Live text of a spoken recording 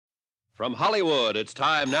From Hollywood, it's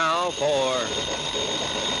time now for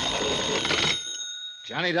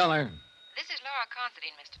Johnny Dollar. This is Laura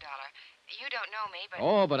Considine, Mr. Dollar. You don't know me, but...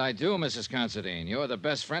 Oh, but I do, Mrs. Considine. You're the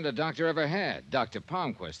best friend a doctor ever had. Dr.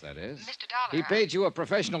 Palmquist, that is. Mr. Dollar... He paid you a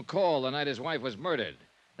professional call the night his wife was murdered.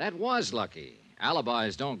 That was lucky.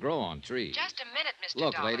 Alibis don't grow on trees. Just a minute, Mr.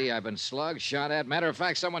 Look, Dollar. lady, I've been slugged, shot at. Matter of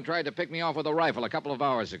fact, someone tried to pick me off with a rifle a couple of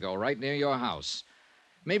hours ago, right near your house.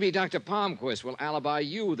 Maybe Dr. Palmquist will alibi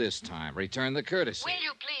you this time. Return the courtesy. Will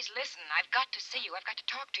you please listen? I've got to see you. I've got to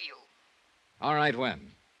talk to you. All right, when?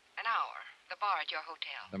 An hour. The bar at your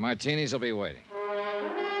hotel. The martinis will be waiting.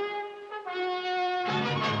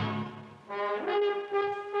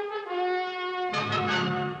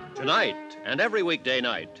 Tonight and every weekday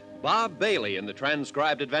night, Bob Bailey in the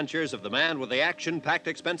transcribed adventures of the man with the action-packed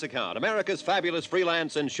expense account, America's fabulous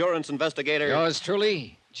freelance insurance investigator. Yours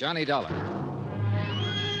truly, Johnny Dollar.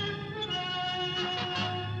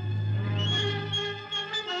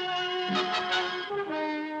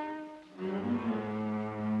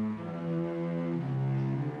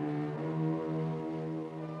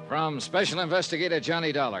 From Special Investigator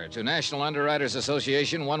Johnny Dollar to National Underwriters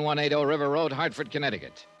Association, 1180 River Road, Hartford,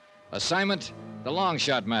 Connecticut. Assignment, the long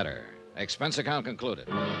shot matter. Expense account concluded.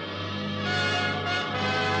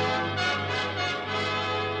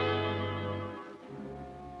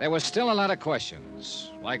 There was still a lot of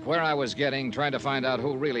questions, like where I was getting, trying to find out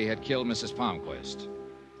who really had killed Mrs. Palmquist.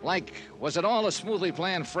 Like, was it all a smoothly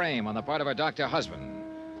planned frame on the part of her doctor husband?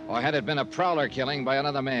 Or had it been a prowler killing by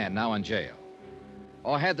another man now in jail?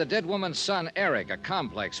 Or had the dead woman's son, Eric, a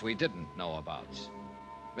complex we didn't know about?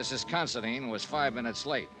 Mrs. Considine was 5 minutes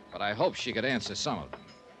late, but I hoped she could answer some of them.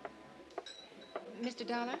 Mr.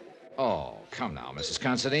 Dollar? Oh, come now, Mrs.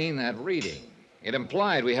 Considine, that reading. It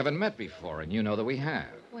implied we haven't met before, and you know that we have.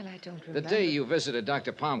 Well, I don't remember. The day you visited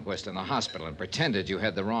Dr. Palmquist in the hospital and pretended you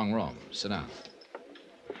had the wrong room. Sit down.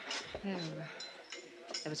 There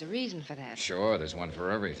was a reason for that. Sure, there's one for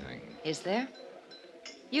everything. Is there?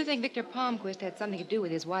 You think Victor Palmquist had something to do with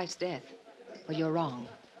his wife's death? Well, you're wrong.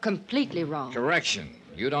 Completely wrong. Correction.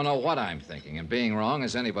 You don't know what I'm thinking, and being wrong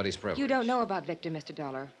is anybody's privilege. You don't know about Victor, Mr.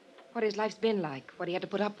 Dollar. What his life's been like, what he had to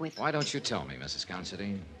put up with. Why don't you tell me, Mrs.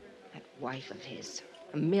 Considine? That wife of his.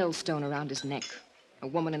 A millstone around his neck. A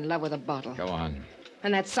woman in love with a bottle. Go on.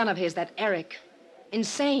 And that son of his, that Eric.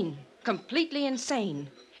 Insane. Completely insane.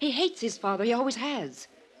 He hates his father. He always has.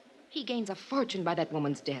 He gains a fortune by that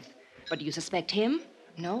woman's death. But do you suspect him?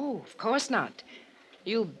 No, of course not.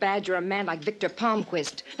 You badger a man like Victor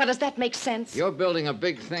Palmquist. Now, does that make sense? You're building a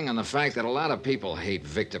big thing on the fact that a lot of people hate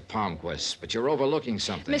Victor Palmquist, but you're overlooking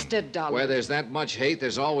something. Mr. Dollar. Where there's that much hate,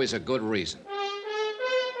 there's always a good reason.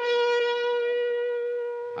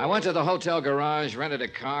 I went to the hotel garage, rented a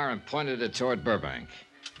car, and pointed it toward Burbank.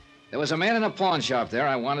 There was a man in a pawn shop there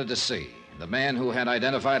I wanted to see. The man who had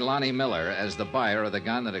identified Lonnie Miller as the buyer of the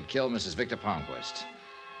gun that had killed Mrs. Victor Palmquist.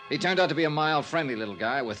 He turned out to be a mild, friendly little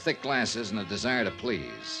guy with thick glasses and a desire to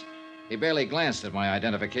please. He barely glanced at my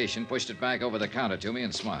identification, pushed it back over the counter to me,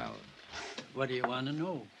 and smiled. What do you want to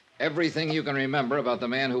know? Everything you can remember about the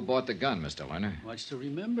man who bought the gun, Mr. Lerner. What's to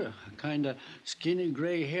remember? A kind of skinny,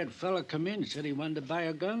 gray-haired fella come in, said he wanted to buy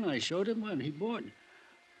a gun. I showed him one. He bought.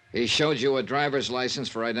 He showed you a driver's license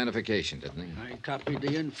for identification, didn't he? I copied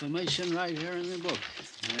the information right here in the book.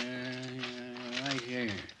 Right here.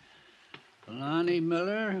 Lonnie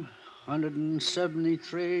Miller,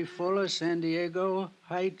 173, Fuller, San Diego,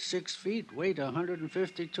 height 6 feet, weight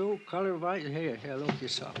 152, color white. Here, look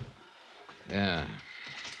yourself. Yeah.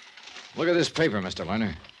 Look at this paper, Mr.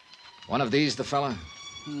 Lerner. One of these, the fella?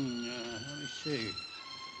 Let me see.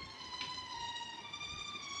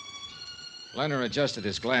 Lerner adjusted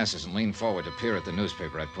his glasses and leaned forward to peer at the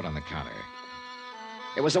newspaper I'd put on the counter.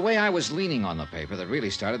 It was the way I was leaning on the paper that really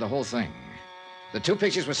started the whole thing. The two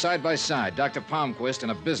pictures were side by side, Dr. Palmquist in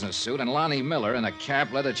a business suit and Lonnie Miller in a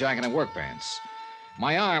cap, leather jacket, and work pants.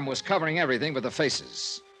 My arm was covering everything but the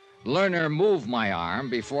faces. Lerner moved my arm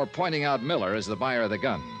before pointing out Miller as the buyer of the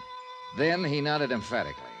gun. Then he nodded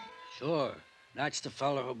emphatically. Sure. That's the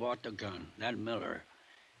fellow who bought the gun, that Miller.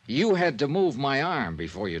 You had to move my arm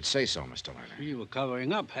before you'd say so, Mr. Lerner. You were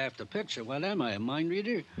covering up half the picture. What am I, a mind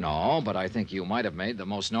reader? No, but I think you might have made the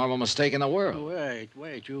most normal mistake in the world.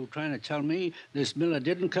 Wait. You trying to tell me this Miller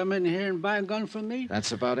didn't come in here and buy a gun from me?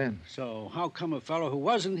 That's about it. So how come a fellow who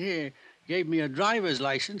wasn't here gave me a driver's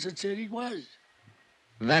license and said he was?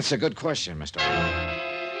 That's a good question, Mr. Lerner.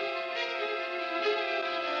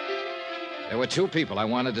 There were two people I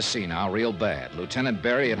wanted to see now real bad. Lieutenant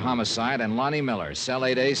Berry at Homicide and Lonnie Miller, Cell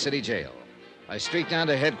 8A, City Jail. I streaked down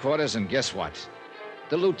to headquarters, and guess what?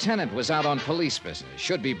 The lieutenant was out on police business.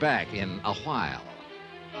 Should be back in a while.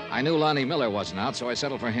 I knew Lonnie Miller wasn't out, so I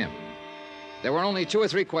settled for him. There were only 2 or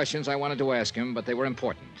 3 questions I wanted to ask him, but they were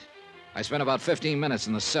important. I spent about 15 minutes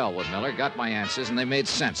in the cell with Miller, got my answers, and they made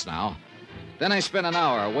sense now. Then I spent an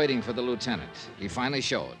hour waiting for the lieutenant. He finally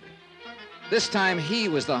showed. This time, he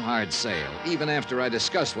was the hard sale, even after I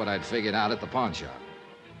discussed what I'd figured out at the pawn shop.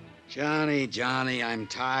 Johnny, I'm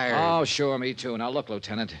tired. Oh, sure, me too. Now, look,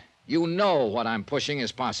 Lieutenant, you know what I'm pushing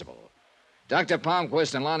is possible. Dr.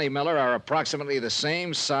 Palmquist and Lonnie Miller are approximately the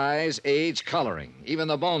same size, age, coloring. Even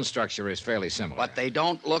the bone structure is fairly similar. But they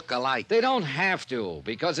don't look alike. They don't have to,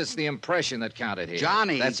 because it's the impression that counted here.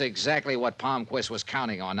 Johnny. That's exactly what Palmquist was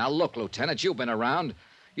counting on. Now, look, Lieutenant, you've been around.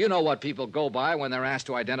 You know what people go by when they're asked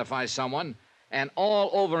to identify someone. An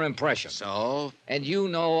all-over impression. So? And you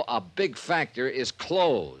know a big factor is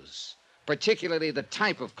clothes, particularly the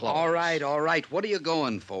type of clothes. All right. What are you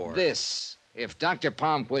going for? This. If Dr.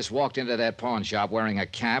 Palmquist walked into that pawn shop wearing a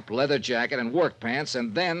cap, leather jacket, and work pants,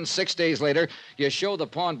 and then, 6 days later, you show the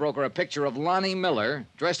pawnbroker a picture of Lonnie Miller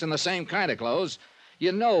dressed in the same kind of clothes,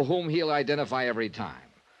 you know whom he'll identify every time,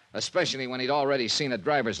 especially when he'd already seen a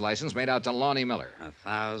driver's license made out to Lonnie Miller.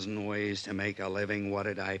 1,000 ways to make a living. What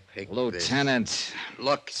did I pick? Lieutenant. This?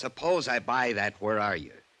 Look, suppose I buy that. Where are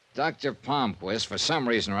you? Dr. Palmquist, for some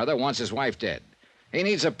reason or other, wants his wife dead. He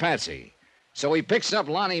needs a patsy. So he picks up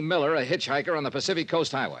Lonnie Miller, a hitchhiker on the Pacific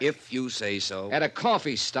Coast Highway. If you say so. At a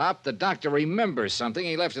coffee stop, the doctor remembers something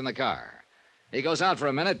he left in the car. He goes out for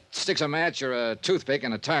a minute, sticks a match or a toothpick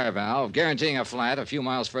in a tire valve, guaranteeing a flat a few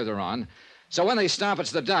miles further on. So when they stop,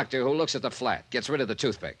 it's the doctor who looks at the flat, gets rid of the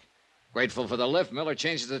toothpick. Grateful for the lift, Miller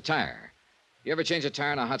changes the tire. You ever change a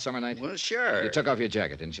tire on a hot summer night? Well, sure. You took off your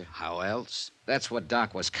jacket, didn't you? How else? That's what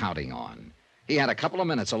Doc was counting on. He had a couple of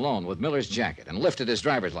minutes alone with Miller's jacket and lifted his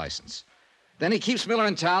driver's license. Then he keeps Miller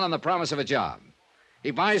in town on the promise of a job.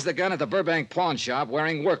 He buys the gun at the Burbank pawn shop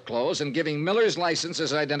wearing work clothes and giving Miller's license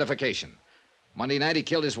as identification. Monday night, he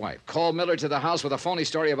killed his wife, called Miller to the house with a phony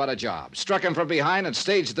story about a job, struck him from behind, and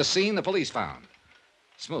staged the scene the police found.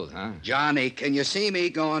 Smooth, huh? Johnny, can you see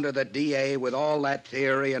me going to the DA with all that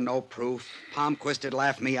theory and no proof? Palmquist would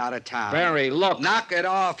laugh me out of town. Barry, look. Knock it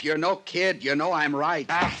off. You're no kid. You know I'm right.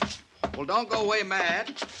 Well, don't go away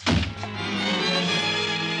mad.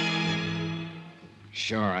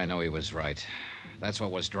 Sure, I know he was right. That's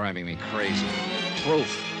what was driving me crazy.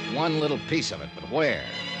 Proof. One little piece of it, but where?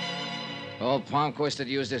 Old Palmquist had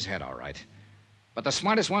used his head, all right. But the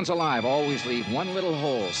smartest ones alive always leave one little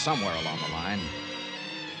hole somewhere along the line.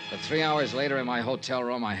 But 3 hours later in my hotel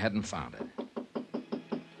room, I hadn't found it.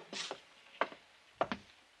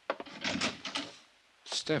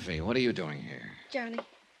 Steffi, what are you doing here? Johnny,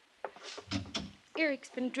 Eric's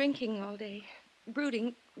been drinking all day,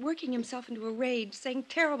 brooding, working himself into a rage, saying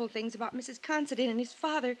terrible things about Mrs. Considine and his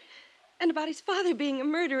father, and about his father being a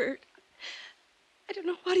murderer. I don't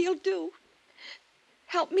know what he'll do.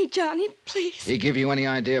 Help me, Johnny, please. He give you any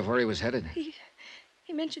idea of where he was headed? He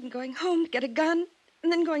mentioned going home to get a gun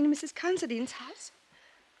and then going to Mrs. Considine's house.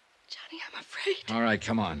 Johnny, I'm afraid. All right,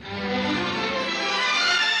 come on.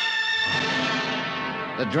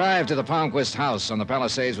 The drive to the Palmquist house on the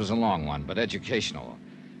Palisades was a long one, but educational.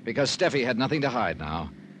 Because Steffi had nothing to hide now.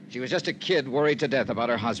 She was just a kid worried to death about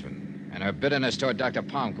her husband, and her bitterness toward Dr.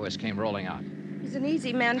 Palmquist came rolling out. He's an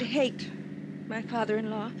easy man to hate, my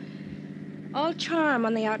father-in-law. All charm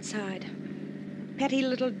on the outside. Petty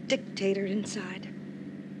little dictator inside.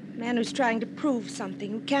 Man who's trying to prove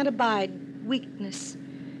something, who can't abide weakness.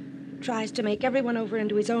 Tries to make everyone over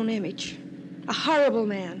into his own image. A horrible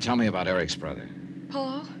man. Tell me about Eric's brother.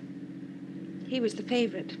 Paul? He was the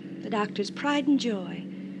favorite, the doctor's pride and joy.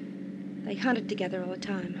 They hunted together all the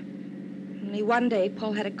time. Only one day,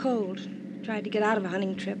 Paul had a cold, tried to get out of a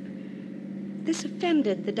hunting trip. This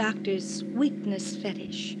offended the doctor's weakness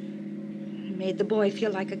fetish. It made the boy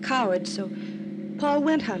feel like a coward, so Paul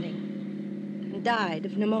went hunting and died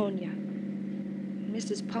of pneumonia.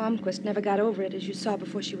 Mrs. Palmquist never got over it, as you saw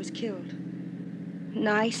before she was killed.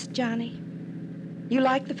 Nice, Johnny? You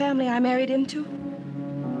like the family I married into?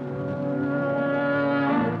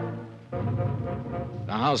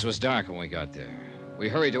 The house was dark when we got there. We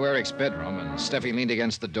hurried to Eric's bedroom, and Steffi leaned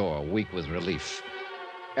against the door, weak with relief.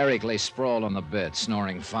 Eric lay sprawled on the bed,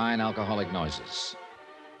 snoring fine alcoholic noises.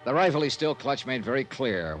 The rifle he still clutched made very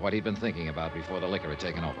clear what he'd been thinking about before the liquor had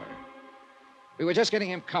taken over. We were just getting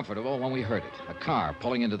him comfortable when we heard it. A car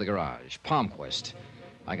pulling into the garage. Palmquist.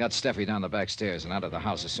 I got Steffi down the back stairs and out of the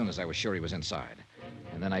house as soon as I was sure he was inside.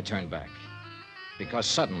 And then I turned back. Because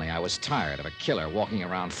suddenly I was tired of a killer walking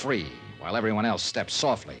around free while everyone else stepped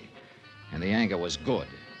softly. And the anger was good,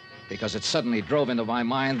 because it suddenly drove into my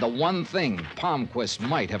mind the one thing Palmquist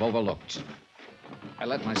might have overlooked. I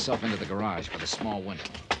let myself into the garage by the small window,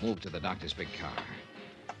 moved to the doctor's big car.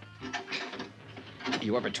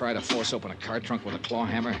 You ever try to force open a car trunk with a claw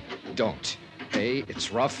hammer? Don't. A,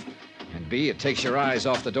 it's rough, and B, it takes your eyes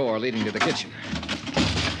off the door leading to the kitchen.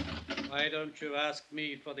 Why don't you ask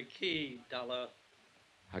me for the key, Dollar?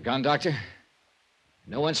 A gun, Doctor?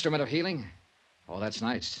 No instrument of healing? Oh, that's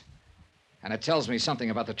nice. And it tells me something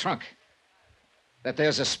about the trunk. That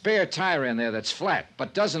there's a spare tire in there that's flat,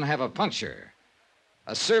 but doesn't have a puncture.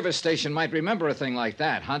 A service station might remember a thing like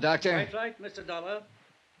that, huh, Doctor? Right, Mr. Dollar.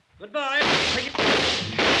 Goodbye.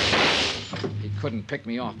 He couldn't pick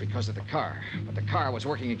me off because of the car, but the car was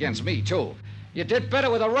working against me, too. You did better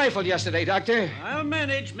with a rifle yesterday, Doctor. I'll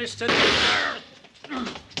manage, Mr. Dollar.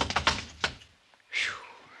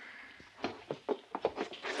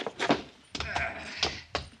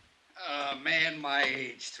 A man my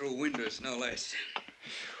age through windows, no less.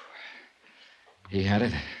 He had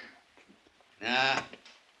it? Nah,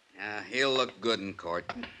 he'll look good in court.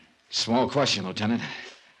 Small question, Lieutenant.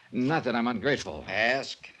 Not that I'm ungrateful.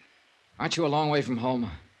 Ask. Aren't you a long way from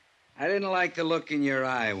home? I didn't like the look in your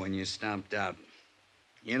eye when you stomped out.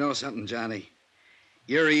 You know something, Johnny?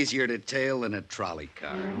 You're easier to tail than a trolley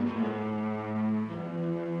car.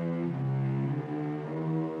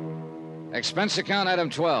 Expense account item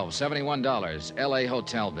 12, $71. L.A.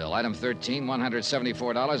 hotel bill. Item 13,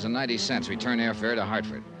 $174.90. Return airfare to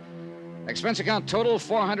Hartford. Expense account total,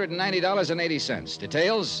 $490.80.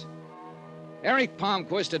 Details? Eric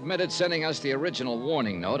Palmquist admitted sending us the original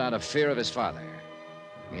warning note out of fear of his father.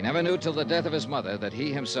 He never knew till the death of his mother that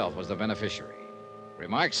he himself was the beneficiary.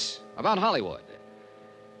 Remarks about Hollywood.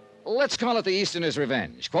 Let's call it the Easterner's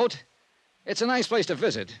Revenge. Quote, it's a nice place to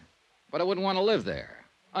visit, but I wouldn't want to live there.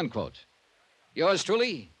 Unquote. Yours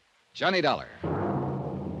truly, Johnny Dollar.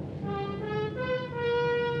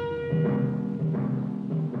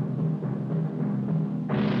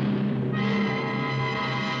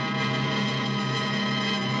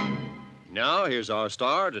 Now, here's our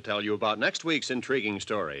star to tell you about next week's intriguing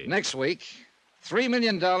story. Next week, $3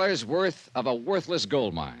 million worth of a worthless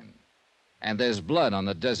gold mine. And there's blood on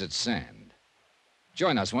the desert sand.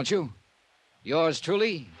 Join us, won't you? Yours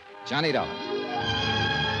truly, Johnny Dollar.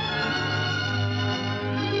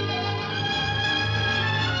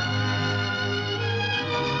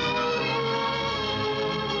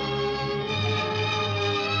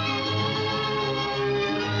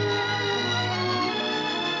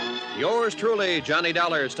 Yours truly, Johnny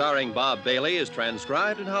Dollar, starring Bob Bailey, is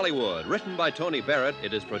transcribed in Hollywood. Written by Tony Barrett,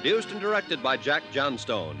 it is produced and directed by Jack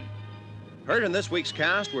Johnstone. Heard in this week's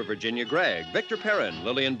cast were Virginia Gregg, Victor Perrin,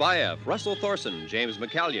 Lillian Baeff, Russell Thorson, James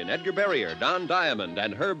McCallion, Edgar Barrier, Don Diamond,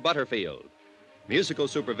 and Herb Butterfield. Musical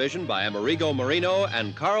supervision by Amerigo Marino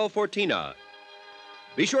and Carl Fortina.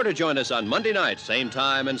 Be sure to join us on Monday night, same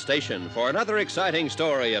time and station, for another exciting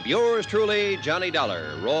story of yours truly, Johnny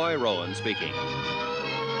Dollar. Roy Rowan speaking.